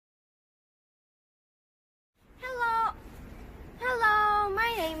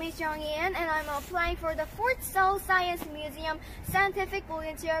name is Jeong-Ian and I'm applying for the 4th Seoul Science Museum Scientific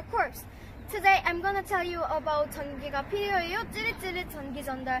Volunteer Corps. Today I'm gonna tell you about 전기가 필요해요. 찌릿찌릿 전기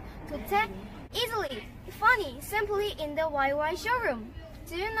전달 도체 easily, funny, simply in the YY showroom.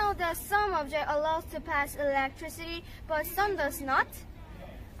 Do you know that some object allows to pass electricity but some does not?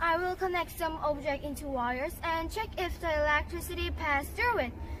 I will connect some object into wires and check if the electricity passed through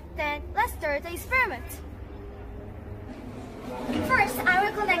it. Then let's start the experiment. First, I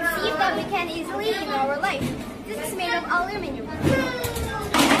will connect sieve that we can easily in our life. This is made of aluminum.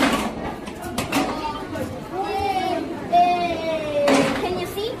 Can you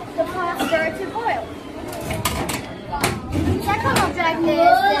see? The pot started to boil. Second object is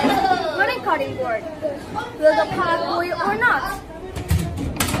the pudding cutting board. Will the pot boil or not?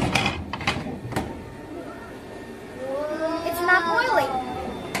 It's not boiling.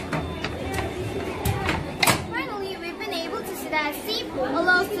 Finally, we've been able to see that sieve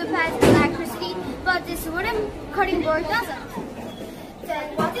allows to pass electricity, but this wooden cutting board doesn't.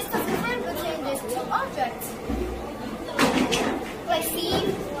 Then what is the difference between these two objects? Like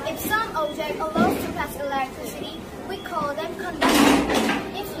sieve, if some object allows to pass electricity, we call them conductors.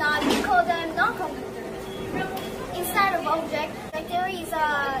 If not, we call them non-conductors. Inside of object, like there is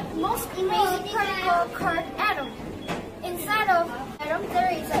a most basic particle called atom. Inside of atom,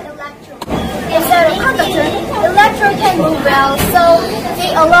 there is an electron. Inside of conductor, electron can move well, so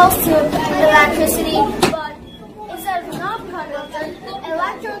they allow to electricity. But inside of non-conductor,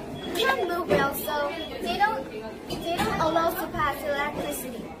 electron can move well, so they don't allow to pass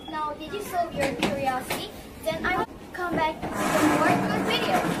electricity. Now, did you solve your curiosity? Then I will come back with a more good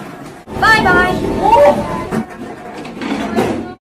video. Bye bye.